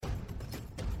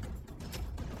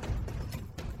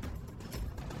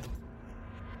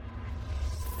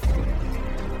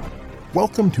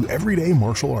Welcome to Everyday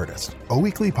Martial Artist, a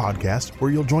weekly podcast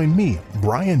where you'll join me,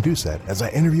 Brian Doucette, as I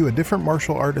interview a different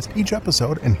martial artist each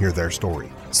episode and hear their story.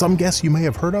 Some guests you may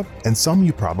have heard of, and some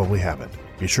you probably haven't.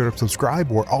 Be sure to subscribe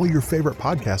where all your favorite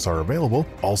podcasts are available.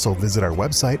 Also visit our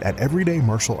website at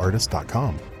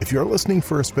everydaymartialartist.com. If you're listening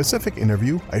for a specific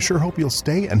interview, I sure hope you'll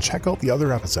stay and check out the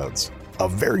other episodes. A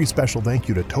very special thank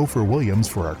you to Topher Williams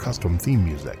for our custom theme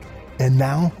music. And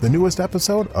now, the newest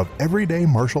episode of Everyday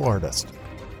Martial Artist.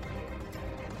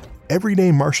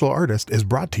 Everyday Martial Artist is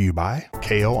brought to you by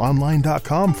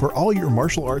KOOnline.com for all your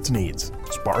martial arts needs.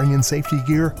 Sparring and safety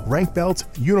gear, rank belts,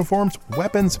 uniforms,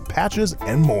 weapons, patches,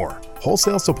 and more.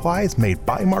 Wholesale supplies made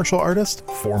by martial artists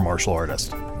for martial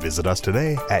artists. Visit us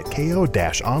today at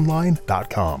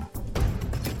KO-online.com.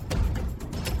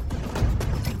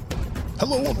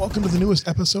 Hello and welcome to the newest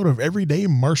episode of Everyday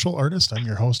Martial Artist. I'm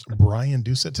your host, Brian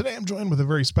Doucette. Today I'm joined with a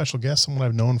very special guest, someone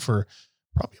I've known for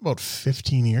probably about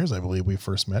 15 years. I believe we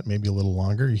first met, maybe a little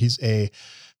longer. He's a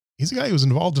guy who's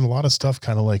involved in a lot of stuff,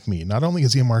 kind of like me. Not only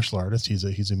is he a martial artist, he's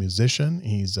a musician.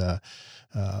 He's a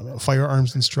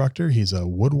firearms instructor. He's a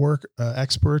woodwork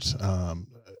expert,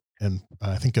 and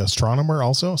I think astronomer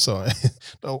also. So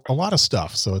a lot of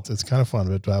stuff. So it's kind of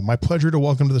fun. But my pleasure to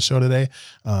welcome to the show today,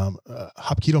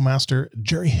 Hapkido master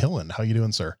Jerry Hillen. How you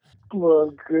doing, sir?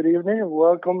 Well, good evening and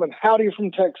welcome, and howdy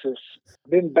from Texas.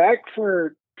 Been back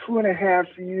for 2.5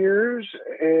 years,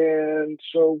 and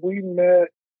so we met,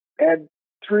 add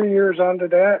 3 years onto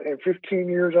that and 15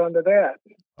 years onto that.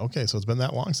 Okay, so it's been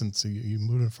that long since you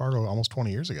moved to Fargo, almost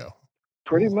 20 years ago.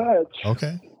 Pretty much.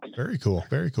 Okay, very cool,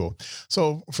 very cool.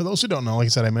 So for those who don't know, like I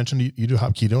said, I mentioned you do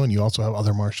Hapkido and you also have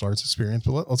other martial arts experience,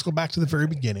 but let's go back to the very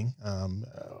beginning. I'm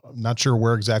not sure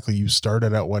where exactly you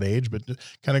started at what age, but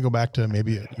kind of go back to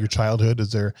maybe your childhood.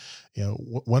 Is there,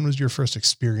 when was your first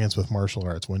experience with martial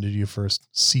arts? When did you first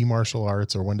see martial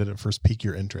arts, or when did it first pique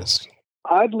your interest?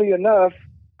 Oddly enough,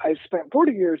 I spent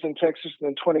 40 years in Texas and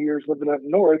then 20 years living up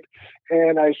north,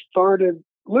 and I started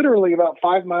literally about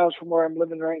 5 miles from where I'm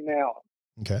living right now.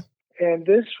 Okay. And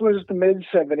this was the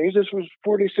mid-'70s. This was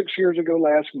 46 years ago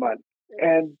last month.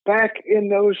 And back in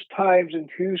those times in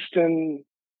Houston,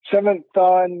 Seventh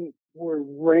Dan were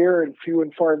rare and few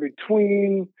and far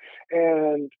between.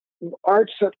 And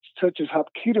arts such as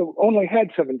Hapkido only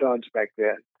had 7 dans back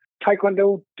then.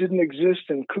 Taekwondo didn't exist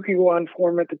in Kukkiwon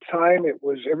form at the time. It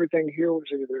was everything here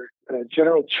was either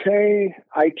General Che,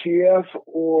 ITF,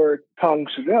 or Tang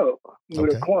Soo Do,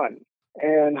 Muda Kwan.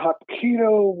 And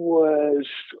Hapkido was,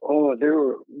 there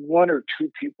were 1 or 2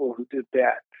 people who did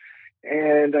that.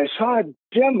 And I saw a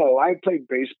demo. I played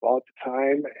baseball at the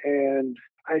time, and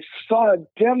I saw a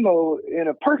demo in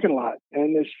a parking lot.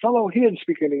 And this fellow, he didn't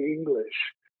speak any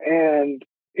English. And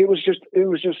it was just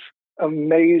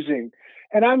amazing.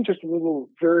 And I'm just a little,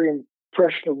 very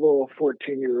impressionable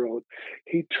 14-year-old.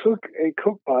 He took a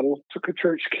Coke bottle, took a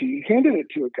church key, handed it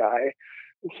to a guy,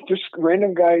 just a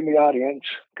random guy in the audience,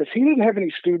 because he didn't have any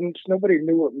students. Nobody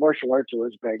knew what martial arts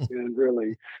was back then,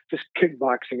 really, just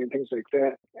kickboxing and things like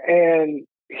that. And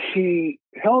he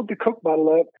held the Coke bottle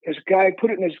up. His guy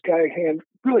put it in his guy's hand,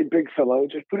 really big fellow,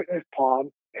 just put it in his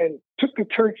palm, and took the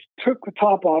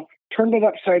top off, turned it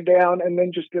upside down, and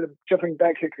then just did a jumping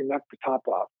back kick and knocked the top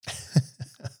off.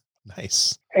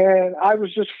 Nice. And I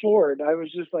was just floored. I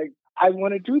was just like, I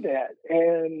want to do that.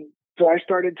 And so I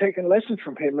started taking lessons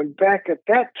from him. And back at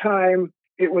that time,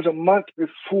 it was a month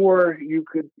before you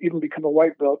could even become a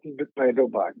white belt and bit by a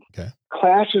dobok. Okay.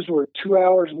 Classes were 2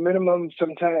 hours minimum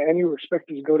sometimes, and you were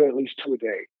expected to go to at least 2 a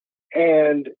day.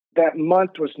 And that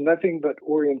month was nothing but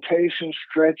orientation,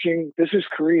 stretching. This is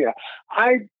Korea.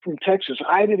 I'm from Texas.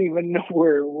 I didn't even know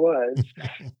where it was.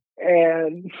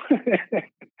 And,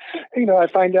 I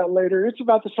find out later it's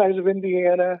about the size of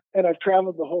Indiana, and I've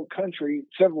traveled the whole country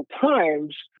several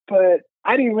times, but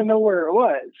I didn't even know where it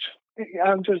was.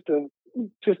 I'm just a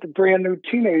brand new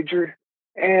teenager,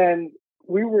 and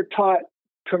we were taught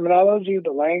terminology,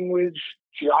 the language,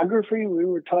 geography. We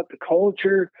were taught the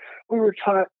culture. We were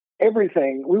taught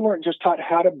everything. We weren't just taught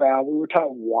how to bow. We were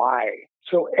taught why.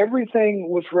 So everything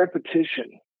was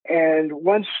repetition. And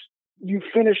once you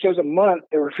finished as a month,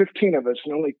 there were 15 of us,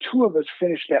 and only 2 of us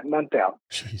finished that month out.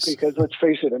 Jeez. Because let's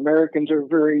face it, Americans are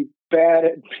very bad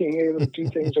at being able to do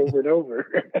things over and over.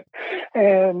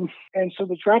 and so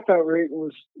the dropout rate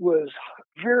was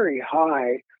very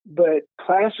high, but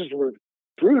classes were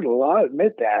brutal. I'll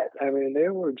admit that. I mean, they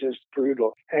were just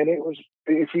brutal. And it was,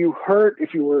 if you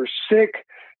were sick,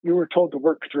 you were told to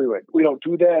work through it. We don't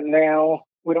do that now.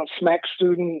 We don't smack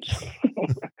students.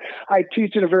 I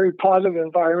teach in a very positive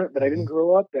environment, but I didn't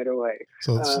grow up that way.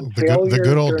 So it's the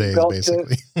good old days,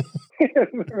 basically.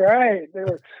 Right.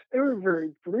 They were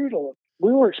very brutal.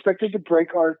 we were expected to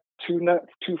break our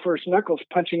two first knuckles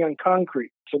punching on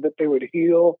concrete so that they would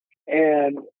heal.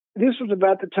 And this was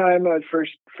about the time I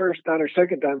first dan or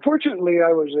second dan. Fortunately,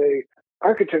 I was a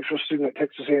architectural student at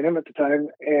Texas A&M at the time,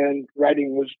 and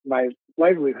writing was my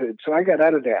livelihood. So I got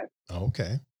out of that.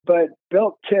 Okay. But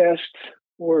belt tests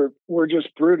were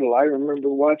just brutal. I remember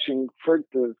watching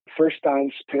the first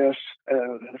dan's test,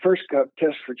 the first cup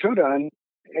test for Chodan,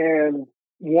 and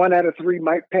 1 out of 3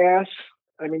 might pass.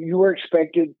 I mean, you were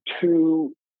expected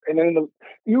to, and then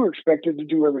you were expected to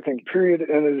do everything, period,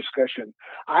 and a discussion.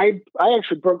 I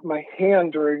actually broke my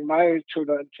hand during my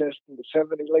Chodan test in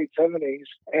the late 70s,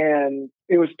 and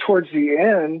it was towards the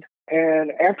end.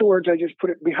 And afterwards, I just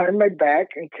put it behind my back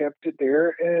and kept it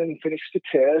there and finished the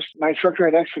test. My instructor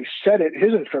had actually said it.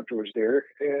 His instructor was there,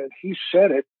 and he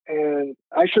said it. And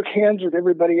I shook hands with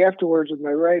everybody afterwards with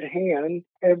my right hand.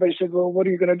 Everybody said, well, what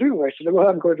are you going to do? I said, well,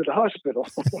 I'm going to the hospital.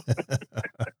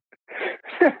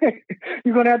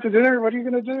 You're going to have to dinner? What are you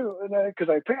going to do? And because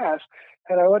I passed,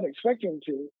 and I wasn't expecting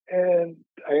to. And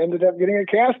I ended up getting a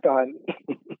cast on.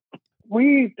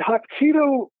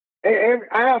 Hapkido,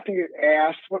 I often get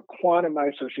asked what quantum I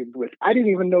associated with. I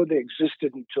didn't even know they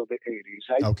existed until the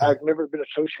 80s. I've never been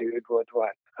associated with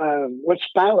one. What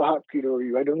style of Hapkido are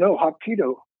you? I don't know.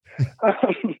 Hapkido.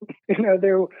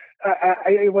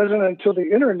 It wasn't until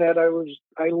the internet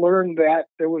I learned that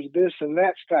there was this and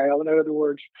that style. In other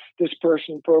words, this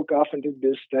person broke off and did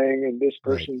this thing, and this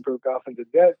person broke off and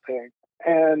did that thing.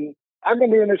 And I've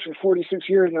been doing this for 46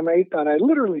 years, and I'm 8th dan. I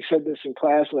literally said this in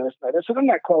class last night. I said, I'm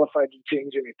not qualified to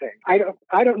change anything.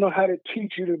 I don't know how to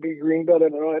teach you to be green belt. I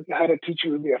don't know how to teach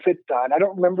you to be a 5th dan. I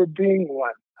don't remember being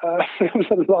one. It was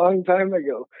a long time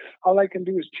ago. All I can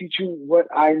do is teach you what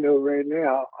I know right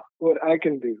now, what I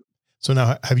can do. So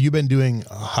now, have you been doing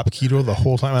Hapkido the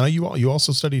whole time? I know you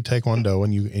also studied Taekwondo,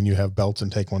 and you have belts in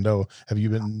Taekwondo. Have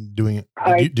you been doing?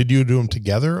 Did you do them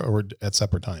together or at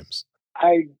separate times?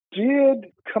 I did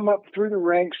come up through the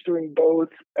ranks doing both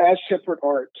as separate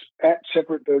arts at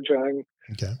separate dojang.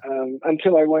 Okay.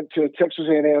 Until I went to Texas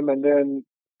A&M, and then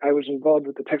I was involved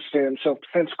with the Texas A&M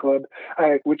Self-Defense Club,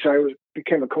 which I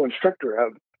became a co-instructor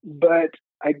of. But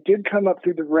I did come up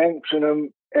through the ranks in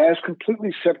them as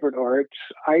completely separate arts,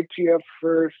 ITF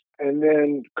first, and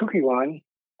then Kukiwan.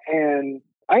 And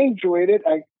I enjoyed it.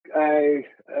 I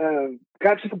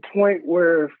got to the point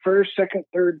where first, second,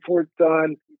 third, fourth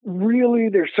dan, really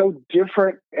they're so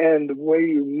different, and the way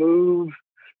you move,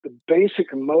 the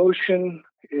basic motion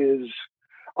is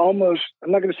almost, I'm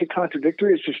not going to say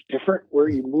contradictory, it's just different where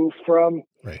you move from,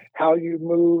 how you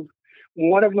move.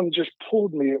 One of them just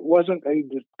pulled me. It wasn't a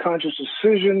conscious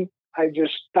decision. I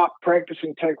just stopped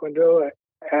practicing Taekwondo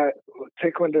at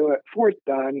 4th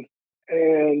dan.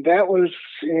 And that was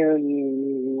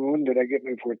when did I get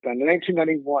my 4th dan? In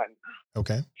 1991.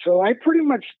 Okay. So I pretty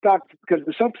much stopped because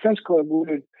the Self-Defense Club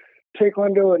would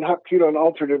Taekwondo and Hapkido on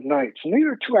alternate nights. And these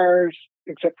are 2 hours,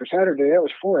 except for Saturday. That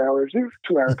was 4 hours. These were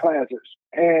 2-hour classes.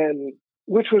 And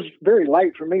which was very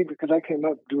light for me because I came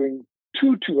up doing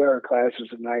 2 2-hour classes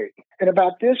a night. And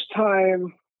about this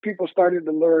time, people started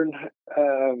to learn,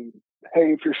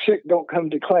 hey, if you're sick, don't come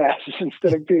to class,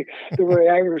 instead of the way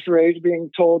I was raised, being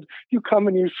told, you come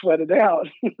and you sweat it out.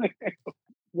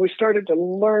 We started to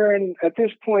learn, at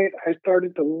this point, I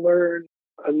started to learn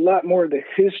a lot more of the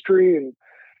history and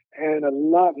a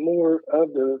lot more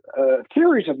of the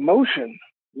theories of motion,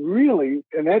 really.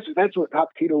 And that's what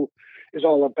Hapkido is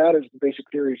all about, is the basic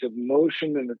theories of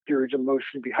motion and the theories of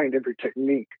motion behind every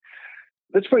technique.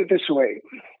 Let's put it this way.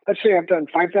 Let's say I've done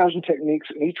 5,000 techniques,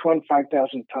 and each one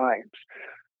 5,000 times.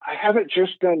 I haven't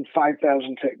just done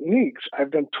 5,000 techniques.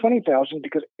 I've done 20,000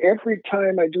 because every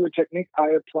time I do a technique,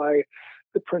 I apply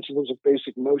the principles of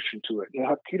basic motion to it. In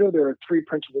Hapkido, there are 3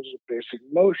 principles of basic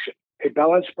motion: a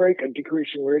balance break, a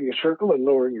decreasing radius circle, and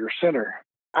lowering your center.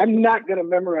 I'm not going to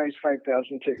memorize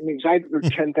 5,000 techniques, or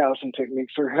 10,000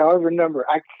 techniques, or however number.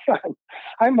 I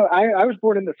was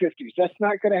born in the 50s. That's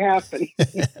not going to happen.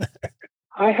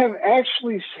 I have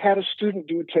actually had a student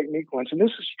do a technique once, and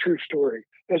this is a true story.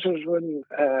 This was when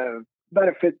about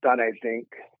a 5th dan, I think.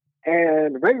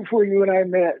 And right before you and I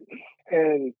met,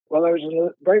 and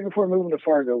right before moving to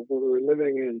Fargo, we were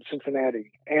living in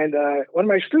Cincinnati. And one of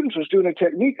my students was doing a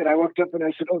technique, and I walked up and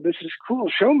I said, "Oh, this is cool.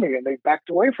 Show me." And they backed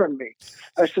away from me.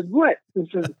 I said, "What?" And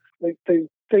said,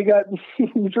 they got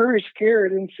very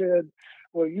scared and said,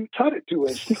 "Well, you taught it to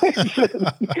us." I said,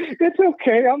 "It's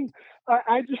okay.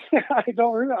 I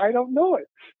don't know it.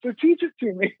 So teach it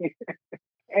to me."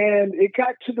 And it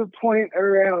got to the point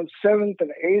around 7th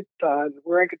and 8th dan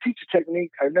where I could teach a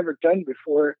technique I've never done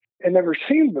before and never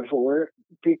seen before,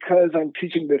 because I'm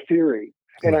teaching the theory.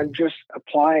 and I'm just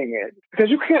applying it, because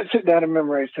you can't sit down and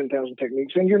memorize 10,000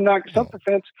 techniques, and you're not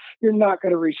self-defense. You're not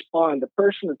going to respond. The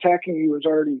person attacking you has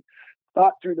already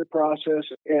thought through the process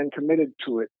and committed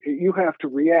to it. You have to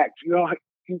react.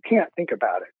 You can't think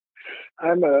about it.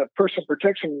 I'm a personal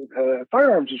protection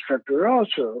firearms instructor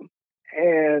also.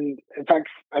 And in fact,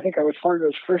 I think I was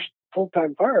Fargo's first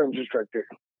full-time firearms instructor.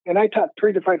 And I taught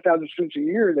 3,000 to 5,000 students a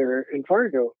year there in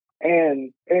Fargo.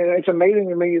 And it's amazing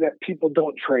to me that people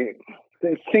don't train.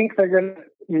 They think they're going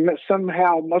to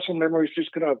somehow muscle memory is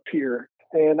just going to appear.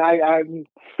 And I'm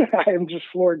I'm just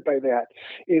floored by that.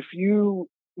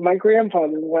 My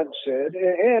grandfather once said,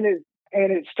 and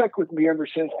it stuck with me ever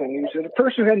since then. He said, a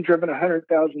person who hadn't driven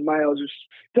 100,000 miles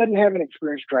doesn't have an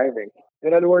experience driving.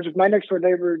 In other words, if my next door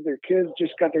neighbor, their kids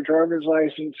just got their driver's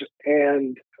license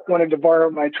and wanted to borrow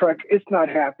my truck, it's not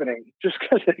happening just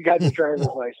because they got the driver's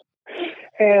license.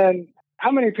 And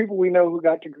how many people we know who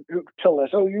tell us,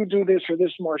 oh, you do this or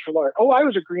this martial art. Oh, I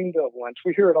was a green belt once.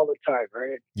 We hear it all the time,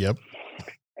 right? Yep.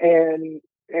 And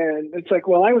it's like,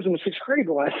 well, I was in the 6th grade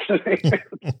once.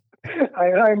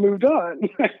 I moved on.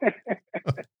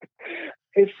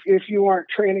 If you aren't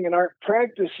training and aren't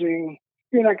practicing,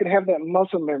 you're not going to have that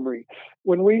muscle memory.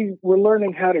 When we were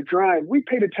learning how to drive, we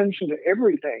paid attention to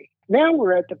everything. Now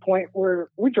we're at the point where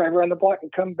we drive around the block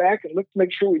and come back and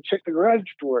make sure we check the garage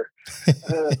door,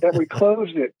 that we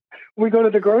closed it. We go to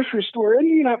the grocery store and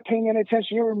you're not paying any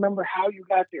attention. You remember how you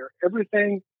got there.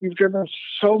 Everything you've driven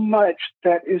so much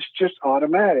that is just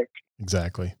automatic.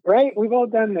 Exactly. Right? We've all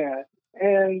done that.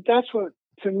 And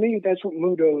to me, that's what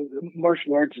Mudo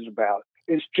martial arts is about.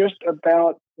 It's just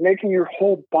about making your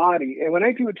whole body. And when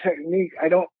I do a technique,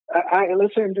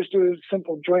 let's say I'm just doing a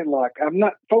simple joint lock. I'm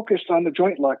not focused on the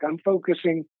joint lock. I'm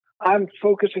focusing on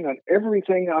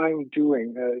everything I'm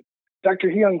doing. Dr.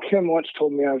 Hyung Kim once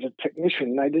told me I was a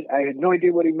technician. I had no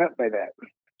idea what he meant by that.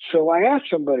 So I asked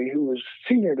somebody who was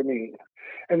senior to me,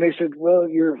 and they said, well,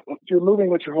 you're moving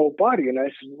with your whole body. And I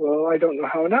said, well, I don't know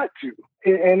how not to.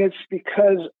 And it's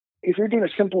because if you're doing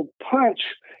a simple punch,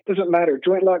 it doesn't matter,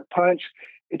 joint lock punch,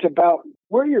 it's about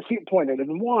where are your feet pointed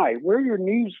and why? Where are your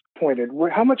knees pointed?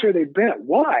 How much are they bent?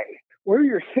 Why? Where are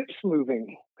your hips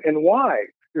moving and why?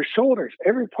 Your shoulders,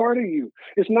 every part of you.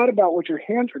 It's not about what your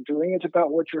hands are doing. It's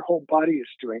about what your whole body is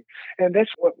doing. And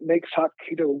that's what makes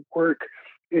Hapkido work,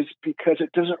 is because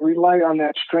it doesn't rely on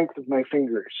that strength of my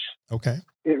fingers. Okay.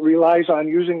 It relies on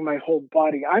using my whole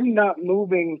body. I'm not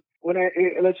moving.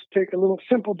 Let's take a little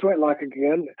simple joint lock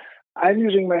again. I'm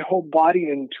using my whole body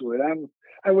into it.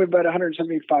 I weigh about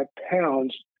 175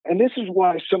 pounds. And this is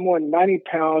why someone 90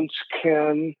 pounds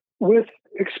can, with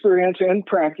experience and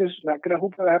practice, not going to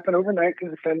hope to happen overnight, can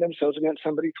defend themselves against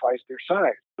somebody twice their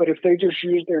size. But if they just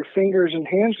use their fingers and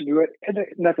hands to do it,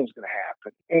 nothing's going to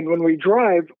happen. And when we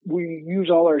drive, we use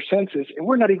all our senses, and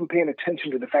we're not even paying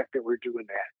attention to the fact that we're doing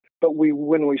that. But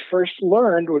when we first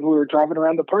learned, when we were driving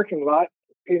around the parking lot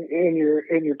in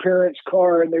your parents'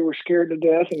 car, and they were scared to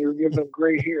death, and you were giving them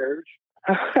gray hairs,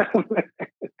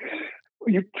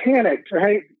 you panicked,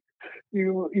 right?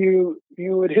 You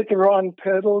would hit the wrong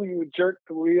pedal, you would jerk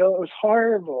the wheel. It was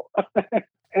horrible.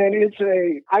 And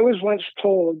I was once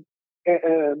told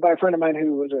by a friend of mine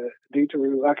who was a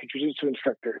Ditaru Akijujutsu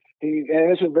instructor. And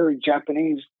it's a very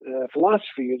Japanese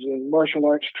philosophy, is in martial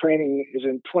arts training is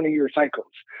in 20-year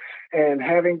cycles. And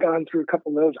having gone through a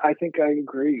couple of those, I think I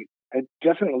agree. I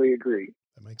definitely agree.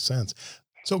 That makes sense.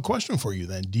 So question for you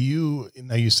then,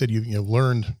 now you said you've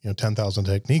learned, 10,000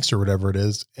 techniques or whatever it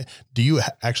is. Do you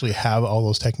actually have all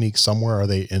those techniques somewhere? Are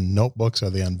they in notebooks? Are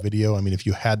they on video? I mean, if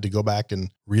you had to go back and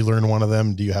relearn one of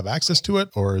them, do you have access to it,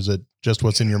 or is it just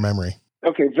what's in your memory?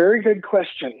 Okay. Very good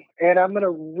question. And I'm going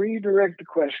to redirect the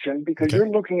question because You're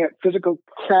looking at physical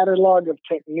catalog of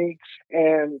techniques,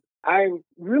 and I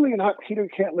really in Hapkido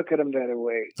can't look at them that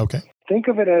way. Okay. Think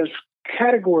of it as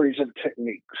categories of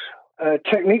techniques.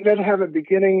 Technique doesn't have a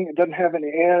beginning, it doesn't have an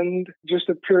end, just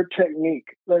a pure technique.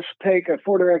 Let's take a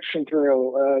four-direction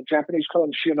throw. Japanese call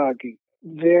them shinagi.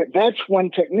 That's one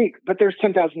technique, but there's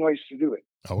 10,000 ways to do it.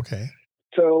 Okay.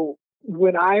 So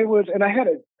when I had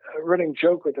a running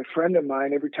joke with a friend of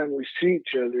mine every time we see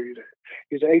each other.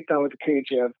 He's an 8th dan with the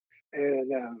KGF,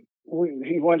 and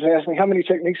he once asked me how many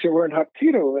techniques there were in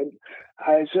Hapkido, and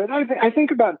I said, I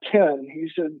think about 10. He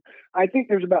said, I think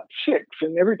there's about 6.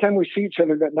 And every time we see each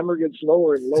other, that number gets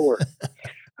lower and lower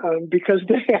because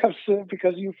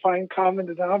you find common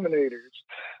denominators.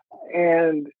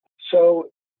 And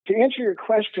so to answer your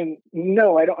question,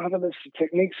 no, I don't have a list of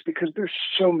techniques because there's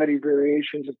so many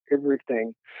variations of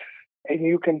everything. And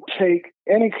you can take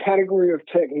any category of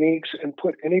techniques and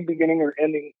put any beginning or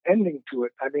ending to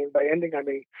it. I mean, by ending, I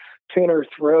mean pin or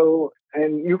throw.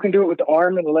 And you can do it with the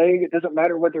arm and leg. It doesn't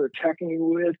matter what they're attacking you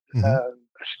with, a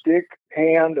stick,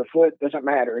 hand, a foot, doesn't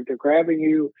matter. If they're grabbing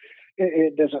you,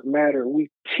 it doesn't matter. We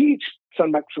teach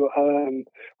Sanbatsu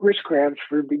wrist grabs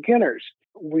for beginners.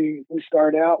 We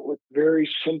start out with very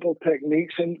simple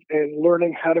techniques and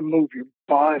learning how to move your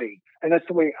body. And that's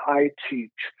the way I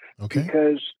teach. Okay.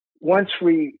 Because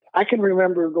I can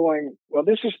remember going, well,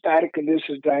 this is static and this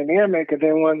is dynamic. And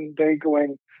then one day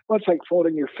going, well, it's like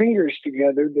folding your fingers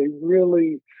together.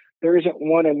 There isn't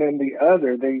one and then the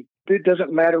other. It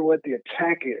doesn't matter what the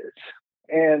attack is.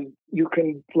 And you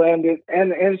can blend it.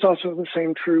 And it's also the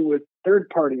same true with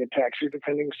third-party attacks. You're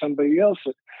defending somebody else.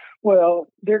 Well,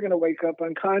 they're going to wake up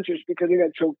unconscious because they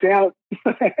got choked out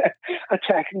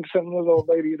attacking some little old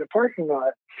lady in the parking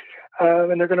lot.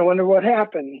 And they're going to wonder what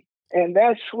happened. And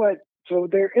so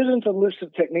there isn't a list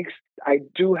of techniques. I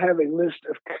do have a list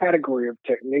of category of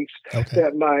techniques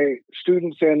that my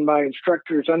students and my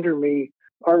instructors under me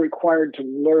are required to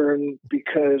learn,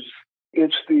 because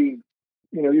it's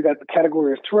you got the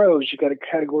category of throws, you got a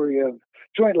category of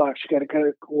joint locks, you got a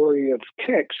category of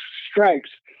kicks, strikes.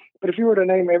 But if you were to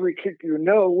name every kick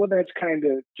well, that's kind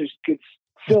of just gets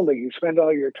silly. You spend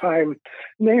all your time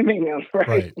naming them,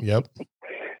 right? Yep.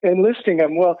 And listing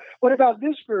them. Well, what about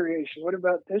this variation? What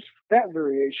about that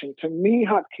variation? To me,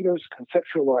 Hapkido is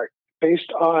conceptual art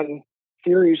based on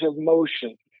theories of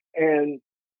motion. And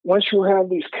once you have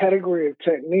these category of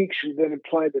techniques, you then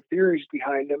apply the theories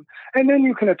behind them, and then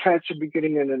you can attach a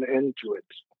beginning and an end to it.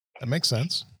 That makes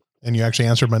sense. And you actually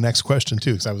answered my next question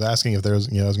too, because I was asking if there was,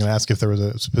 I was going to ask if there was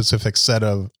a specific set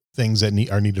of things that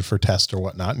are needed for test or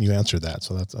whatnot, and you answered that.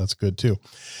 So that's good too.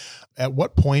 At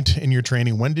what point in your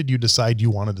training, when did you decide you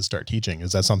wanted to start teaching?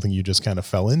 Is that something you just kind of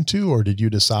fell into, or did you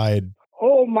decide?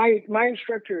 Oh, my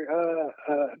instructor,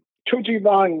 Choji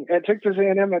Bang at Texas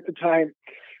A&M at the time,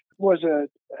 was a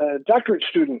doctorate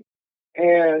student,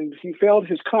 and he failed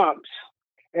his comps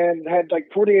and had like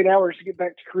 48 hours to get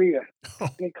back to Korea. And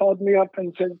he called me up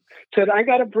and said, I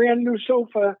got a brand new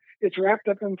sofa. It's wrapped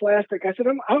up in plastic. I said,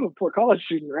 I'm a poor college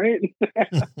student, right?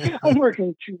 I'm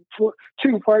working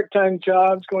two part-time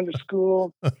jobs, going to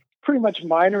school, pretty much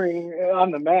minoring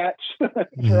on the mats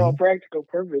for all practical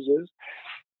purposes.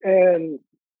 And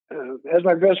as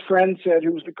my best friend said,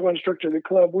 who was the co-instructor of the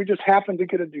club, we just happened to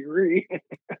get a degree.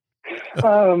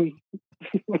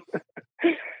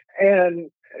 And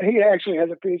he actually has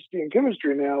a PhD in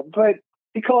chemistry now, but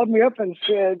he called me up and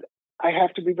said, I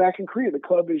have to be back in Korea. The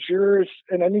club is yours,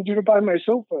 and I need you to buy my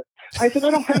sofa. I said,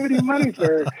 I don't have any money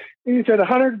for it. He said,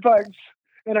 $100.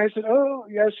 And I said, oh,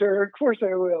 yes, sir. Of course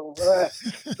I will.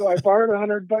 So I borrowed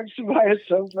 $100 to buy a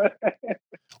sofa.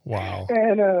 Wow.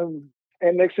 And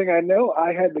next thing I know,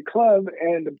 I had the club,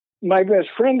 and my best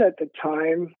friend at the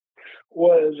time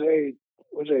was a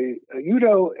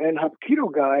judo and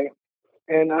hapkido guy,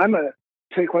 and I'm a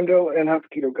taekwondo and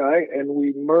hapkido guy, and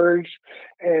we merged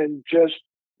and just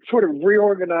sort of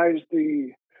reorganized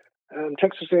the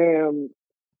Texas A&M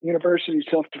University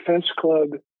Self-Defense Club,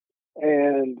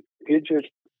 and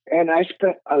I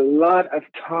spent a lot of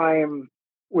time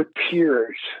with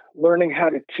peers learning how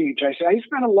to teach. I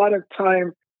spent a lot of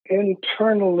time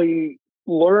internally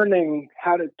learning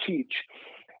how to teach.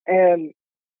 And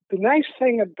the nice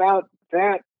thing about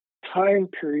that time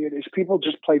period is people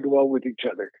just played well with each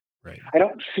other. Right. I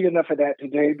don't see enough of that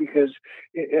today because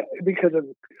of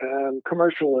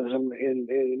commercialism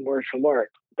in martial art.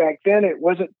 Back then, it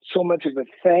wasn't so much of a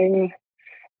thing,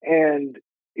 and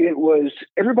it was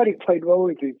everybody played well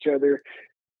with each other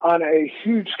on a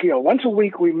huge scale. Once a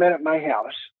week, we met at my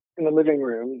house in the living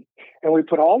room, and we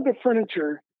put all the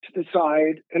furniture to the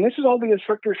side, and this is all the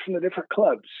instructors from the different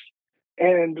clubs.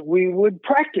 And we would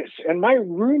practice. And my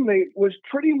roommate was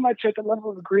pretty much at the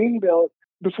level of a green belt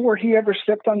before he ever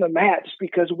stepped on the mats,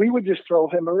 because we would just throw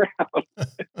him around.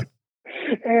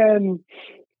 And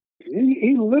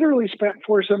he literally spent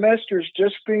 4 semesters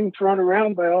just being thrown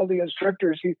around by all the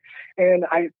instructors.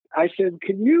 I said,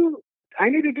 I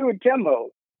need to do a demo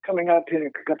coming up in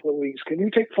a couple of weeks. Can you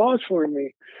take falls for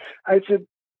me? I said,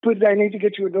 but I need to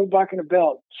get you a dobak and a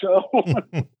belt. So,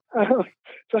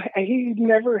 so he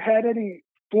never had any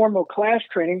formal class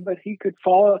training, but he could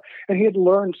follow, and he had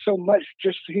learned so much.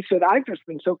 He said, I've just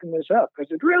been soaking this up. I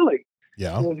said, really?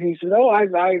 Yeah. And he said, oh,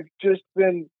 I've just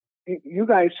been, you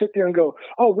guys sit there and go,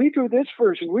 oh, we do this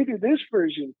version.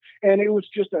 And it was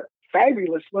just a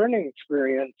fabulous learning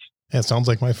experience. Yeah, it sounds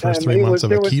like my first 3 months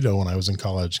of Aikido when I was in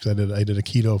college, because I did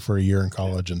Aikido for a year in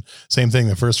college, and same thing.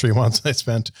 The first 3 months I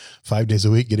spent 5 days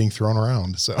a week getting thrown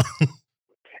around. So,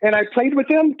 And I played with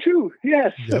them too.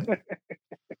 Yes. Yep.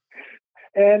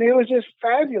 And it was just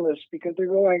fabulous because they're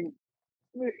going,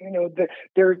 we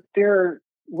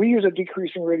use a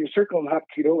decreasing radius circle in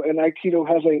Hapkido, and Aikido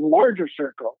has a larger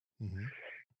circle. Mm-hmm.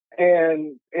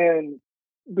 And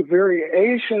the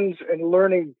variations and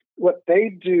learning what they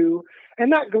do and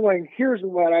not going, here's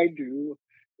what I do,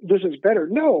 this is better.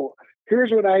 No,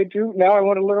 here's what I do. Now I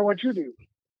want to learn what you do.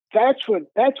 That's what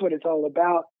it's all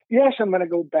about. Yes, I'm going to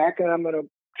go back and I'm going to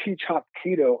teach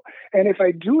Hapkido. And if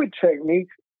I do a technique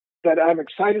that I'm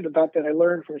excited about that I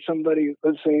learned from somebody,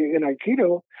 let's say in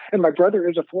Aikido, and my brother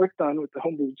is a fourth dan with the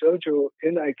Hombu Dojo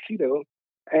in Aikido,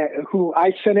 who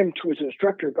I sent him to his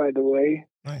instructor, by the way.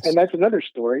 Nice. And that's another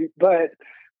story. But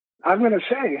I'm going to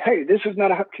say, hey, this is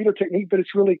not a Hapkido technique, but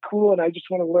it's really cool, and I just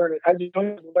want to learn it. I just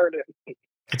want to learn it.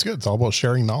 It's good. It's all about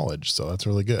sharing knowledge. So that's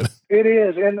really good. It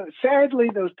is. And sadly,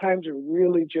 those times are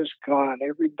really just gone.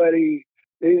 Everybody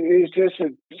is just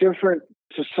a different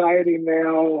society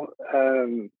now,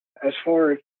 as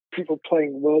far as people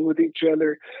playing well with each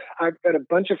other. I've got a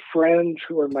bunch of friends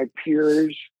who are my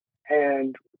peers,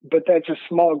 but that's a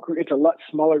small group. It's a lot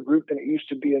smaller group than it used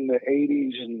to be in the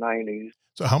 80s and 90s.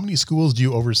 So how many schools do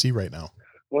you oversee right now?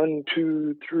 1,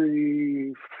 2,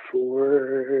 3,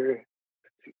 4,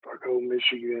 Fargo,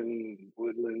 Michigan,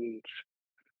 Woodlands,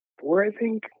 4, I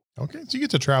think. Okay. So you get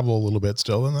to travel a little bit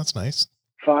still, and that's nice.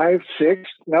 5, 6,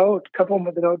 no, a couple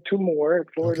more, no, 2 more.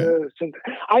 Florida. Okay.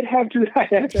 I'd have to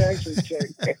actually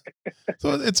check.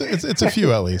 So it's a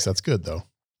few at least. That's good though.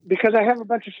 Because I have a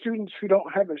bunch of students who don't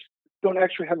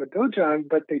actually have a dojo,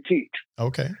 but they teach.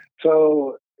 Okay.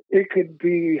 So it could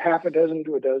be half a dozen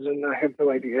to a dozen. I have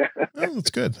no idea. Oh, that's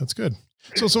good. That's good.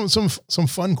 So some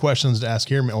fun questions to ask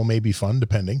here, or maybe fun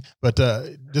depending, but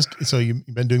so you've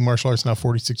been doing martial arts now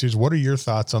 46 years. What are your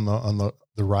thoughts on the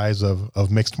rise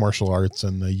of mixed martial arts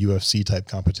and the UFC type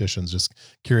competitions? Just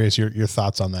curious your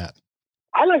thoughts on that.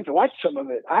 I like to watch some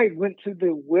of it. I went to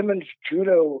the women's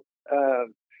judo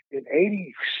in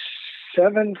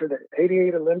 87 for the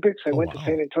 88 Olympics. I went to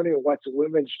San Antonio to watch the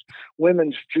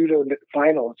women's judo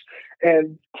finals.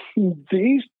 And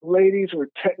these ladies were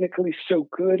technically so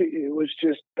good. It was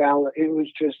just balance. It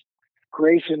was just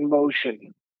grace in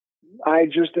motion. I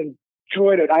just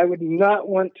enjoyed it. I would not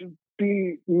want to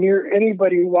be near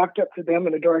anybody who walked up to them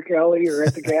in a dark alley or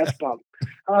at the gas pump.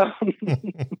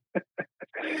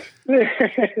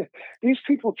 These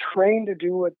people train to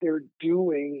do what they're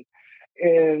doing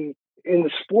in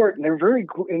the sport, and they're very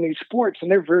good in these sports,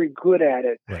 and they're very good at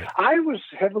it. Right. I was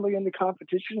heavily in the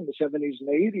competition in the 70s and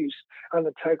 80s on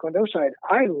the Taekwondo side.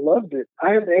 I loved it.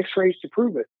 I have the x-rays to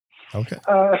prove it. Okay.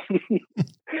 I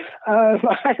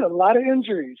had a lot of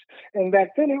injuries, and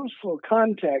back then it was full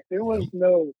contact. There was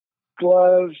no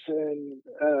gloves and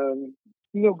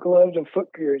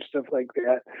foot gear and stuff like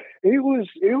that. It was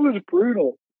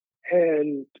brutal.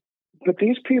 But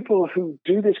these people who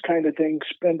do this kind of thing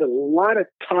spend a lot of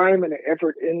time and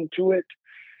effort into it.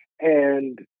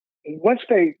 And once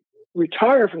they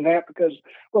retire from that, because,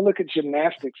 well, look at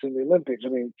gymnastics in the Olympics. I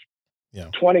mean,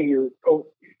 20, you're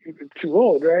too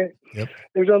old, right? Yep.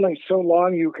 There's only so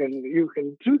long you can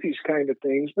do these kind of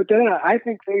things. But then I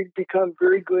think they become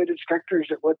very good instructors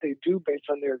at what they do based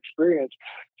on their experience.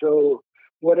 So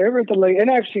whatever and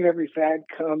I've seen every fad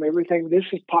come, everything.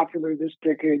 This is popular this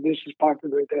decade. This is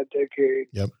popular that decade.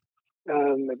 Yep.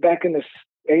 Back in the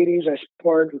 80s, I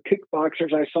sparred with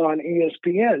kickboxers I saw on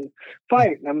ESPN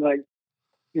fight, and I'm like,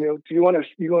 do you want to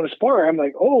spar? I'm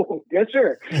like, oh, yes,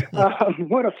 sir.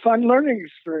 What a fun learning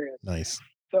experience. Nice.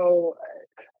 So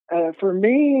for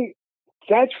me,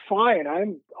 that's fine.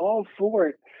 I'm all for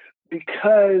it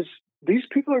because these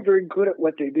people are very good at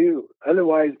what they do.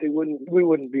 Otherwise, we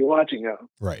wouldn't be watching them.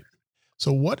 Right.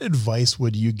 So what advice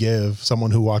would you give someone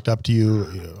who walked up to you,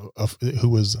 who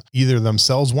was either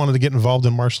themselves wanted to get involved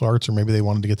in martial arts, or maybe they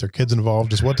wanted to get their kids involved?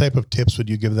 Just what type of tips would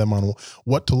you give them on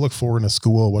what to look for in a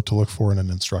school, what to look for in an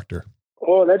instructor?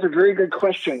 Oh, that's a very good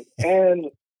question.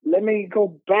 And let me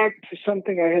go back to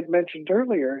something I had mentioned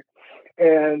earlier.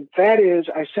 And that is,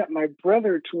 I sent my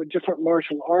brother to a different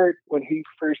martial art when he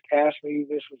first asked me.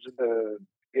 This was in the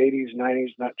 80s,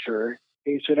 90s, not sure.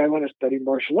 He said, I want to study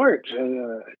martial arts. And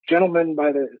a gentleman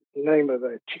by the name of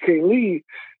TK Lee,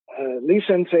 Lee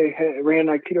Sensei, ran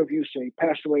Aikido Vyusei. He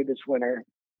passed away this winter.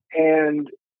 And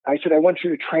I said, I want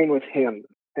you to train with him.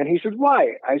 And he said,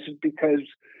 why? I said, because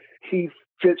he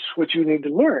fits what you need to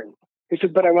learn. He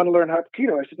said, but I want to learn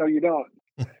Hapkido. I said, no, you don't.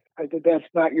 I said, that's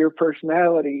not your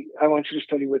personality. I want you to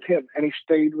study with him. And he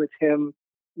stayed with him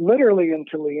literally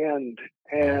until the end.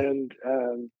 And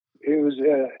it was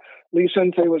Lee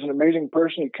Sensei was an amazing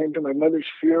person. He came to my mother's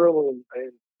funeral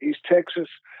in East Texas.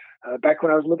 back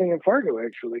when I was living in Fargo,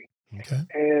 actually. Okay.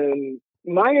 And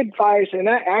my advice, and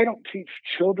I don't teach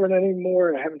children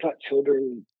anymore. I haven't taught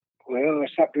children. Well, I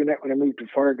stopped doing that when I moved to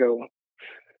Fargo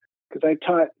because I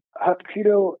taught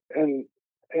Hapkido and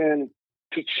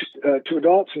to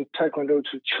adults and Taekwondo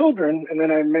to children. And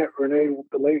then I met the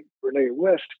late Renee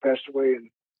West, who passed away in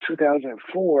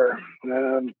 2004,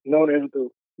 known as the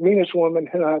meanest woman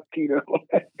in Hapkido.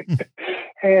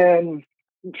 And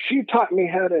she taught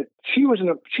me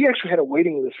she actually had a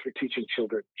waiting list for teaching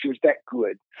children. She was that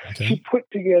good. Okay. She put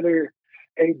together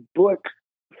a book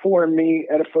for me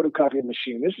at a photocopying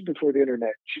machine. This is before the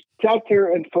internet. She sat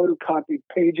there and photocopied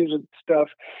pages of stuff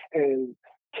and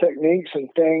techniques and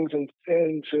things,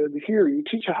 and said, here, you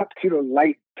teach a Hapkido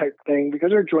light type thing because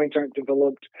their joints aren't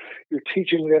developed. You're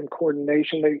teaching them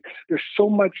coordination. There's so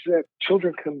much that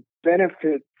children can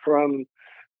benefit from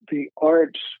the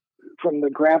arts, from the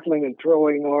grappling and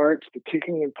throwing arts, the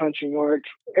kicking and punching arts,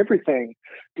 everything,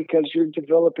 because you're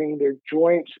developing their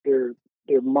joints, their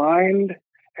mind,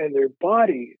 and their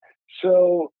body.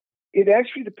 So it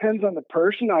actually depends on the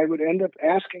person. I would end up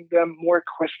asking them more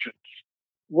questions.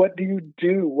 What do you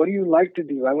do? What do you like to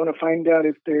do? I want to find out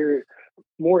if they're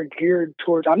more geared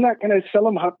towards, I'm not going to sell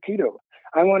them Hapkido.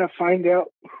 I want to find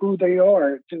out who they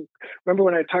are. Remember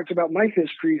when I talked about my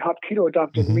history, Hapkido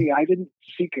adopted me. I didn't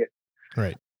seek it.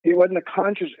 Right. It wasn't a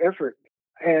conscious effort.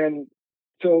 And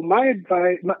so my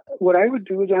advice, what I would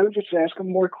do is I would just ask them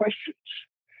more questions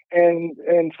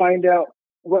and find out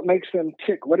what makes them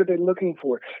tick. What are they looking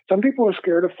for? Some people are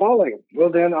scared of falling.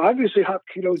 Well, then obviously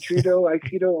Hapkido, Judo,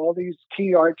 Aikido, all these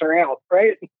key arts are out,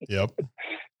 right? Yep.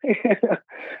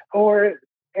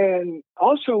 And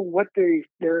also what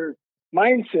their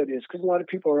mindset is, because a lot of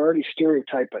people are already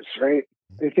stereotypists, right?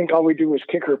 They think all we do is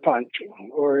kick or punch,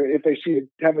 or if they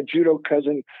have a judo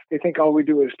cousin, they think all we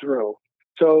do is throw.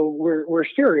 So we're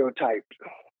stereotyped,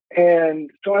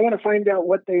 and so I want to find out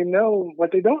what they know,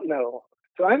 what they don't know.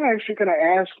 So I'm actually going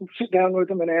to sit down with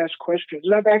them and ask questions,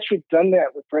 and I've actually done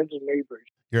that with friends and neighbors.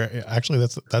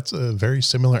 That's a very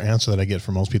similar answer that I get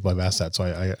from most people I've asked that. So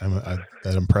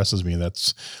that impresses me.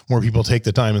 That's more people take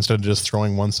the time instead of just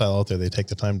throwing one style out there. They take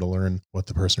the time to learn what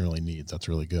the person really needs. That's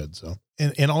really good. So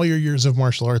in all your years of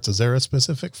martial arts, is there a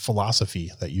specific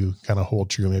philosophy that you kind of hold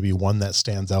true? Maybe one that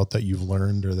stands out that you've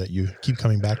learned or that you keep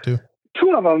coming back to?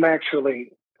 Two of them,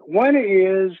 actually. One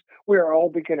is we are all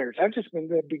beginners. I've just been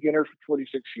a beginner for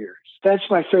 46 years. That's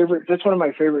my favorite. That's one of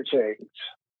my favorite sayings.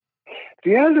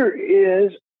 The other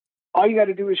is all you got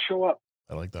to do is show up.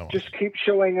 I like that one. Just keep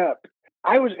showing up.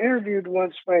 I was interviewed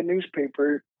once by a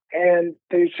newspaper, and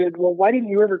they said, well, why didn't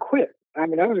you ever quit? I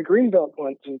mean, I was a green belt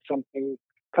once in something,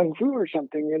 Kung Fu or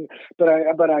something, but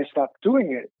I stopped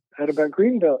doing it at about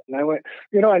green belt. And I went,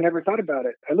 I never thought about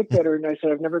it. I looked at her and I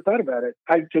said, I've never thought about it.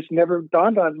 I just never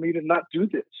dawned on me to not do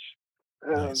this.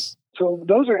 Nice. So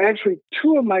those are actually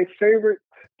two of my favorite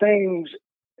things.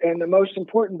 And the most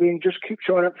important being just keep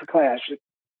showing up for class.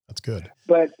 That's good.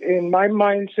 But in my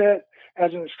mindset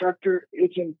as an instructor,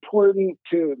 it's important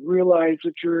to realize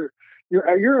that you're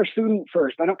a student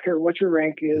first. I don't care what your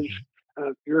rank is.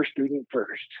 You're a student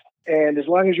first. And as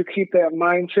long as you keep that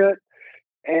mindset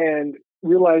and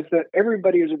realize that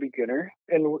everybody is a beginner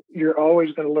and you're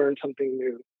always going to learn something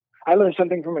new. I learn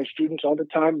something from my students all the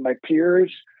time, my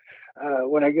peers.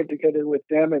 When I get together with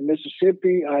them in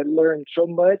Mississippi, I learn so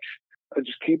much. I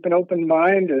just keep an open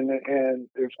mind, and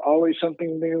there's always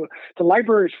something new. The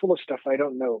library is full of stuff I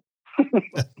don't know.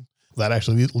 That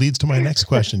actually leads to my next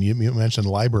question. You mentioned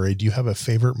library. Do you have a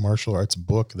favorite martial arts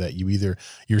book that you either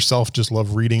yourself just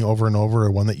love reading over and over,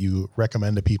 or one that you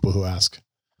recommend to people who ask?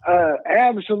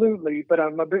 Absolutely, but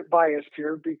I'm a bit biased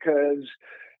here because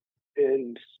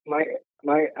I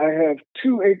have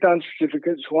two 8-dan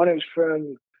certificates. One is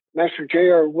from Master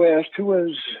J.R. West,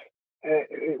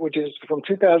 which is from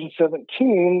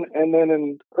 2017, and then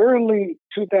in early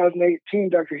 2018,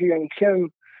 Dr. Hyun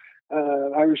Kim,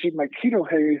 I received my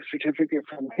Kido-hei certificate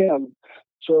from him.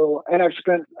 So, and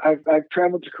I've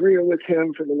traveled to Korea with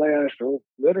him for the last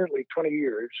literally 20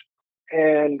 years,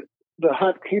 and the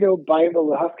Hapkido Bible,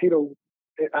 the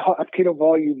Hapkido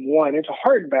Volume 1. It's a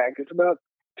hardback. It's about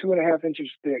 2.5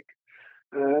 inches thick.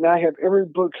 And I have every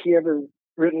book he ever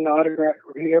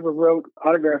wrote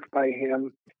autographed by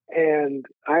him. And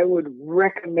I would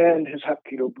recommend his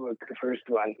Hapkido book, the first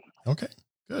one. Okay,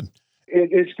 good.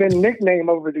 It's been nicknamed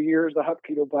over the years the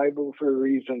Hapkido Bible for a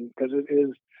reason, because it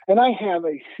is. And I have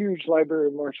a huge library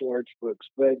of martial arts books,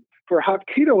 but for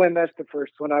Hapkido, and that's the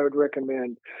first one I would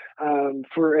recommend.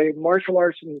 For a martial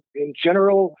arts in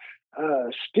general,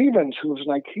 Stevens, who was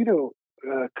an Aikido,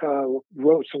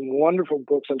 wrote some wonderful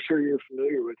books. I'm sure you're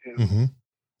familiar with him. Mm-hmm.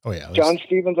 Oh yeah. John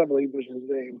Stevens, I believe was his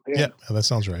name. Yeah, that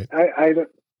sounds right.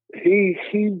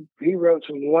 He wrote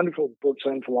some wonderful books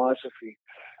on philosophy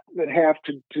that have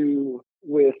to do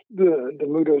with the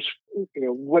Mudos,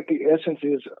 what the essence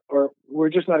is, or we're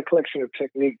just not a collection of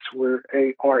techniques, we're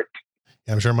a art.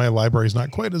 I'm sure my library is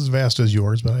not quite as vast as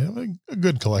yours, but I have a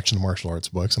good collection of martial arts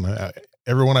books. And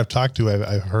everyone I've talked to,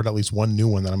 I've heard at least one new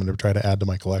one that I'm going to try to add to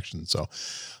my collection. So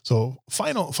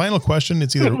final question.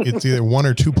 It's either one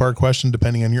or two part question,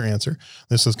 depending on your answer.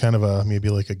 This is kind of maybe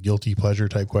like a guilty pleasure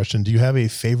type question. Do you have a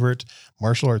favorite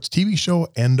martial arts TV show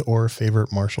and or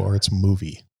favorite martial arts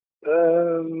movie?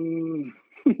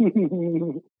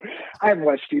 I haven't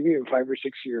watched TV in 5 or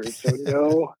 6 years, so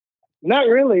no. Not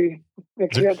really. I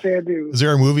can't say I do. Is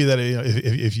there a movie that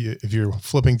if you're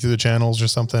flipping through the channels or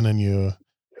something and you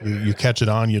catch it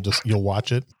on, you'll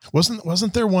watch it?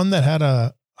 Wasn't there one that had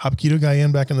a Hapkido guy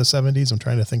in back in the 70s? I'm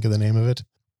trying to think of the name of it.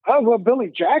 Oh, well,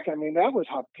 Billy Jack. I mean, that was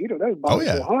Hapkido. That was Bob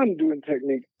Johan doing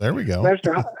technique. There we go.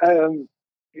 Master.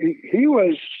 He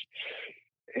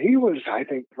was, I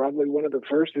think, probably one of the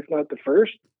first, if not the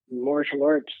first, martial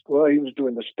arts. Well, he was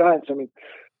doing the stunts. I mean,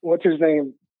 what's his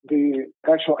name? The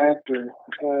actual actor,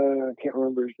 I can't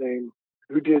remember his name,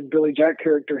 who did Billy Jack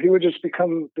character. He would just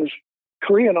become this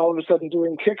Korean all of a sudden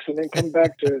doing kicks and then come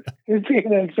back to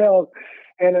being himself.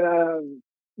 And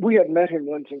we had met him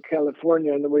once in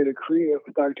California on the way to Korea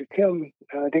with Dr. Kim.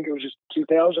 I think it was just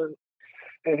 2000.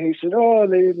 And he said, oh,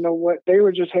 they didn't know what. They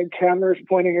were just had cameras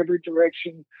pointing every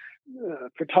direction.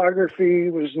 Photography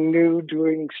was new.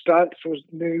 Doing stunts was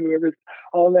new.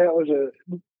 All that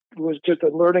was just a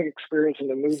learning experience in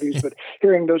the movies, but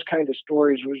hearing those kind of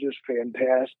stories was just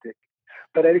fantastic.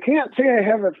 But I can't say I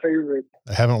have a favorite.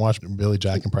 I haven't watched Billy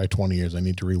Jack in probably 20 years. I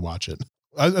need to rewatch it.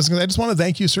 I just want to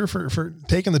thank you, sir, for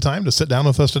taking the time to sit down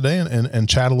with us today and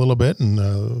chat a little bit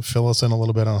and fill us in a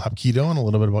little bit on Hapkido and a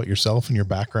little bit about yourself and your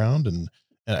background. And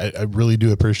I really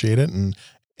do appreciate it. And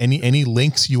any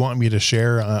links you want me to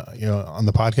share, on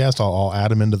the podcast, I'll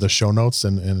add them into the show notes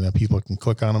and people can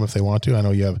click on them if they want to. I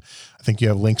know I think you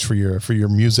have links for your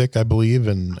music, I believe,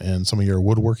 and some of your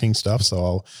woodworking stuff.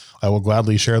 So I will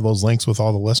gladly share those links with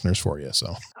all the listeners for you.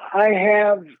 So I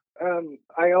have,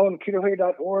 I own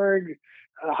Kidohei.org,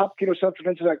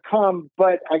 HapkidoSelfDefense.com,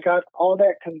 but I got all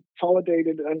that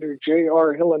consolidated under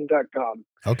jrhillen.com.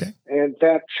 Okay. And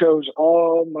that shows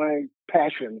all my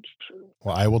passions.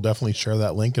 Well, I will definitely share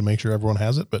that link and make sure everyone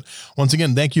has it. But once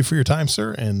again, thank you for your time,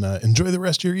 sir, and enjoy the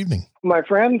rest of your evening. My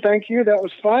friend, thank you. That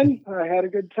was fun. I had a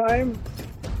good time.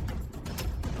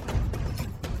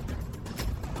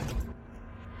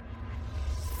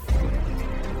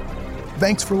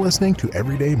 Thanks for listening to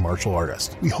Everyday Martial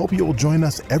Artist. We hope you will join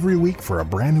us every week for a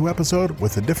brand new episode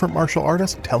with a different martial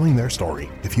artist telling their story.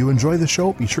 If you enjoy the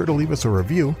show, be sure to leave us a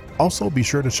review. Also, be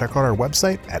sure to check out our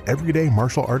website at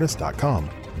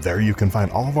everydaymartialartist.com. There you can find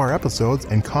all of our episodes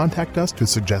and contact us to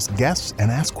suggest guests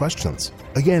and ask questions.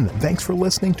 Again, thanks for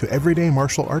listening to Everyday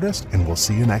Martial Artist, and we'll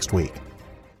see you next week.